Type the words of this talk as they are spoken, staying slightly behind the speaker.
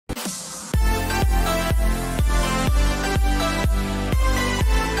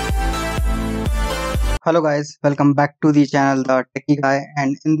Hello guys, welcome back to the channel The Techie Guy,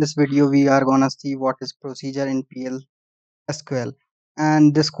 and in this video we are gonna see what is procedure in PL SQL.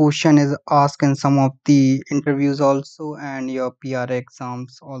 And this question is asked in some of the interviews also and your PR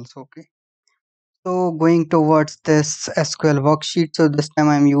exams also. Okay. So going towards this SQL worksheet, so this time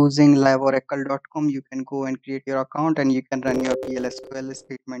I'm using liveoracle.com. You can go and create your account and you can run your PL SQL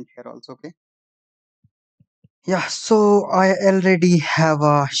statement here also. Okay. Yeah, so I already have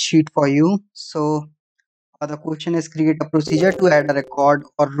a sheet for you. So the question is create a procedure to add a record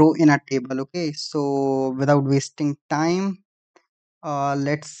or row in a table. Okay, so without wasting time,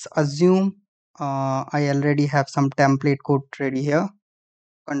 let's assume I already have some template code ready here.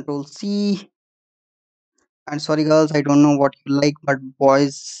 Control C. And sorry girls, I don't know what you like, but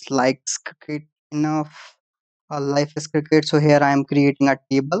boys likes cricket enough. Life is cricket, so here I am creating a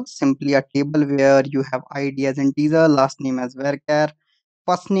table, simply a table where you have id as integer, last name as varchar,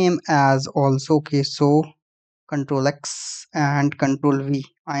 first name as also. Okay, so control X and control V.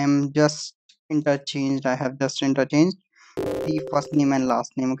 I am just interchanged. I have just interchanged the first name and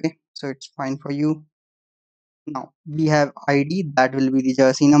last name. Okay, so it's fine for you. Now we have ID, that will be the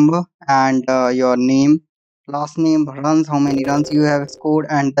jersey number, and your name, last name, runs, how many runs you have scored,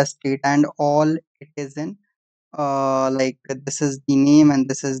 and the state, and all it is in like this is the name and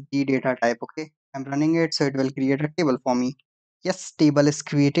this is the data type. Okay, I'm running it, so it will create a table for me. Yes, table is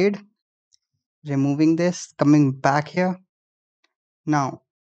created. Removing this, coming back here. Now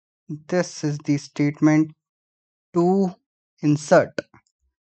this is the statement to insert.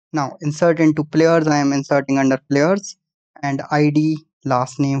 Now insert into players. I am inserting under players and ID,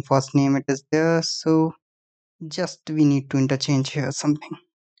 last name, first name, it is there. So just we need to interchange here something.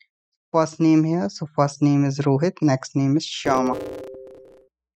 First name here. So first name is Rohit. Next name is Shama.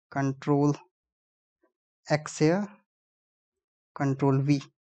 Control X here. Control V.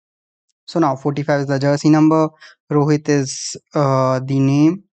 So now 45 is the jersey number. Rohit is the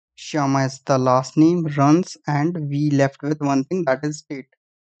name. Shama is the last name. Runs, and we left with one thing, that is state.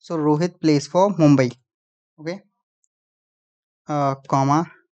 So Rohit plays for Mumbai. Okay,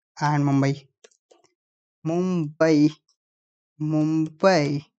 comma, and Mumbai, Mumbai.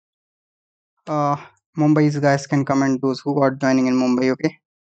 Uh, Mumbai's guys can comment those who are joining in Mumbai. Okay,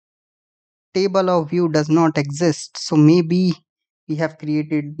 table of view does not exist, so maybe we have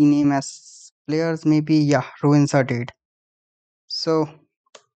created the name as players. Maybe, yeah, row inserted. So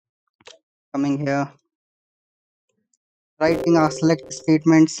coming here, writing a select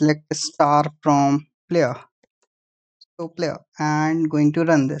statement, select star from player. So player, and going to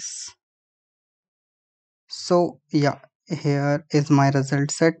run this. So yeah, here is my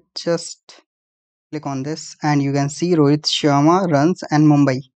result set. Just click on this and you can see Rohit Sharma runs and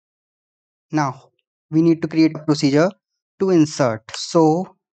Mumbai. Now we need to create a procedure to insert.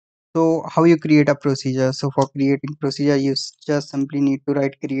 So how you create a procedure? So for creating procedure, you just simply need to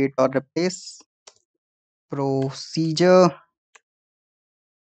write create or replace procedure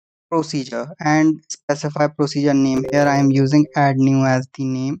and specify procedure name. Here I am using add new as the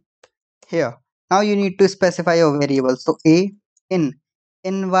name. Here now you need to specify your variable. So a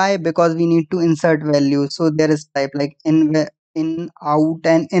in why, because we need to insert value. So there is type like in out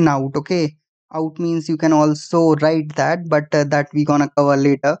and in out. Okay, out means you can also write that, but that we gonna cover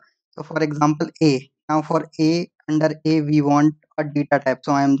later. So for example, a, now for a, under a we want a data type.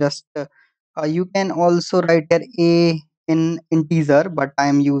 So I am just you can also write here a in integer, but I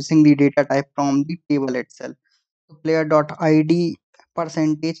am using the data type from the table itself. So player dot id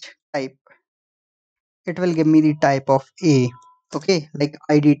percentage type, it will give me the type of a. Okay, like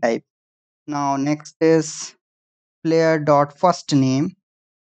id type. Now next is player dot first name.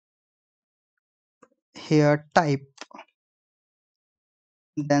 Here type,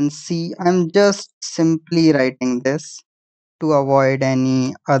 then c. I'm just simply writing this to avoid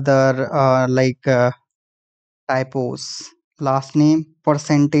any other typos. Last name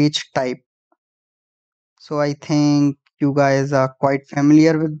percentage type. So I think you guys are quite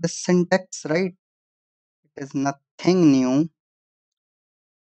familiar with this syntax, right? It is nothing new.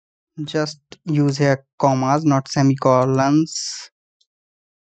 Just use here commas, not semicolons.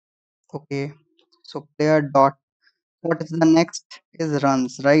 Okay, so player dot, what is the next is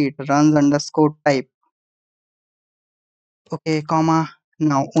runs, right? Runs underscore type. Okay, comma.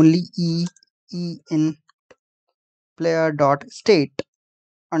 Now only e in player dot state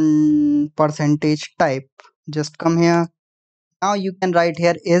and percentage type. Just come here. Now you can write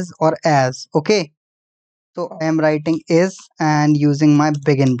here is or as. Okay, so I am writing is and using my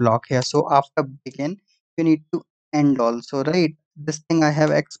begin block here. So after begin you need to end also, right? This thing I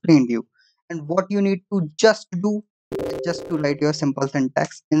have explained you. And what you need to just do is just to write your simple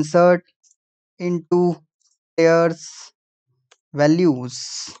syntax, insert into players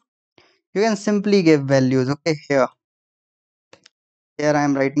values. You can simply give values. Okay, here I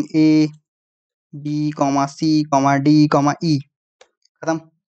am writing a, b, comma, c, comma, d, comma, e. Khatam.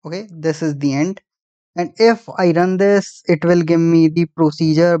 Okay, this is the end. And if I run this, it will give me the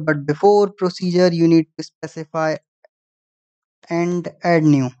procedure. But before procedure, you need to specify and add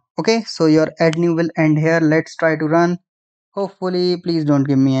new. Okay, so your add new will end here. Let's try to run. Hopefully, please don't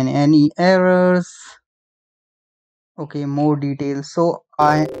give me any errors. Okay, more details. So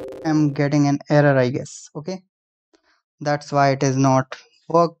I am getting an error, I guess. Okay, that's why it is not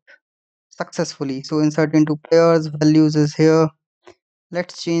worked successfully. So insert into players values is here.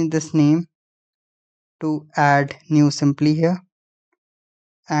 Let's change this name to add new simply here,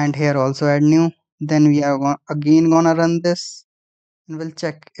 and here also add new. Then we are again gonna run this and we'll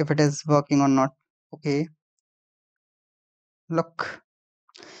check if it is working or not. Okay, look,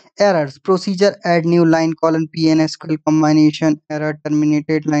 errors, procedure add new line colon pnsql combination error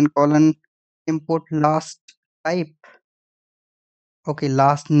terminated line colon import last type. Okay,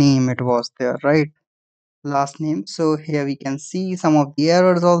 last name it was there, right? Last name. So here we can see some of the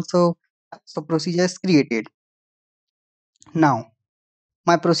errors also. So procedure is created. Now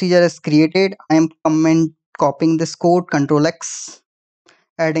my procedure is created. I am comment copying this code, control X,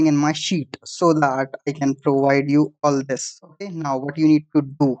 adding in my sheet so that I can provide you all this. Okay, now what you need to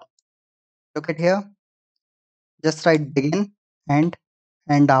do, look at here, just write begin and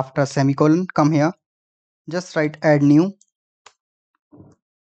after semicolon come here, just write add new.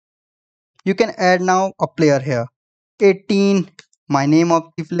 You can add now a player here, 18. My name of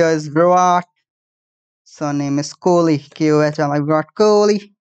the player is Virat, surname is Kohli, Kohli, Virat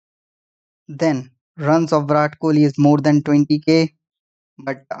Kohli. Then runs of Virat Kohli is more than 20k,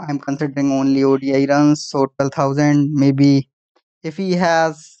 but I'm considering only ODI runs, so 12,000 maybe. If he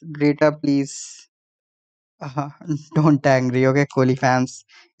has greater, please uh, don't angry, okay, Kohli fans.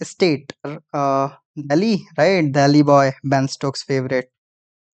 State, Delhi, right? Delhi boy, Ben Stokes' favorite.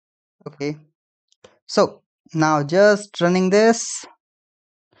 Okay, so now just running this.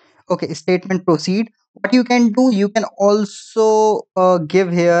 Okay, statement proceed. What you can do, you can also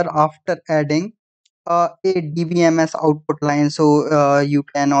give here after adding a dbms output line. So you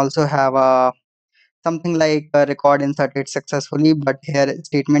can also have a something like a record inserted successfully, but here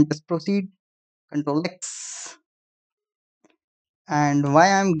statement is proceed, control X. And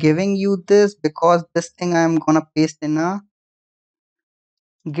why I'm giving you this, because this thing I'm gonna paste in a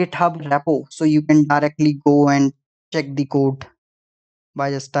GitHub repo, so you can directly go and check the code by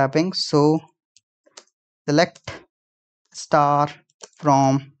just tapping. So select star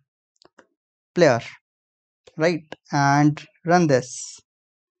from player, right, and run this.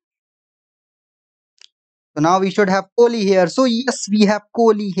 So now we should have Kohli here. So yes, we have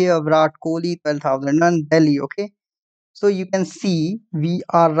Kohli here, Virat Kohli, 12,000 and Delhi. Okay, so you can see we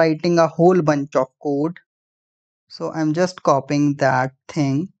are writing a whole bunch of code. So I'm just copying that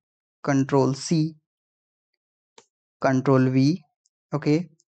thing, control C, control V. Okay,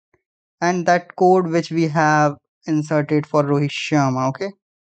 and that code which we have inserted for Rohit Sharma. Okay,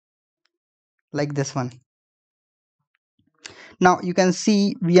 like this one. Now you can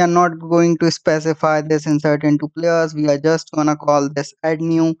see we are not going to specify this insert into players. We are just gonna call this add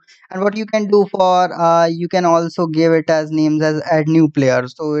new. And what you can do for you can also give it as names as add new player.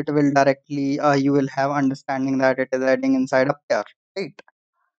 So it will directly you will have understanding that it is adding inside a player, right?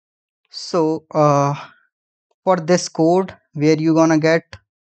 So for this code, where you gonna get?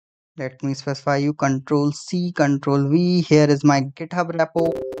 Let me specify you, control C, control V. Here is my GitHub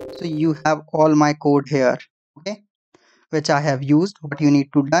repo. So you have all my code here. Okay, which I have used. What you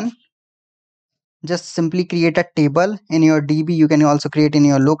need to done, just simply create a table in your db. You can also create in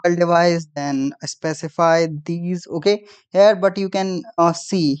your local device, then specify these. Okay, here, but you can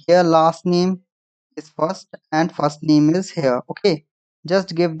see here last name is first and first name is here. Okay,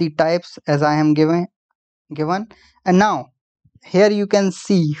 just give the types as I am given. And now here you can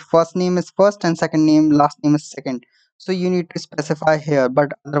see first name is first and second name, last name is second. So you need to specify here,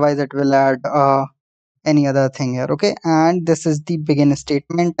 but otherwise it will add any other thing here. Okay, and this is the begin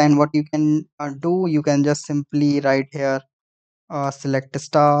statement. And what you can do, you can just simply write here select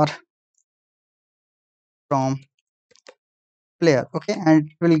star from player. Okay, and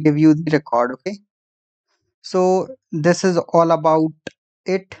it will give you the record. Okay, so this is all about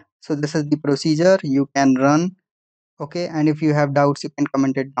it. So this is the procedure, you can run. Okay, and if you have doubts, you can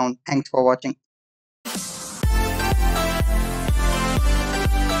comment it down. Thanks for watching.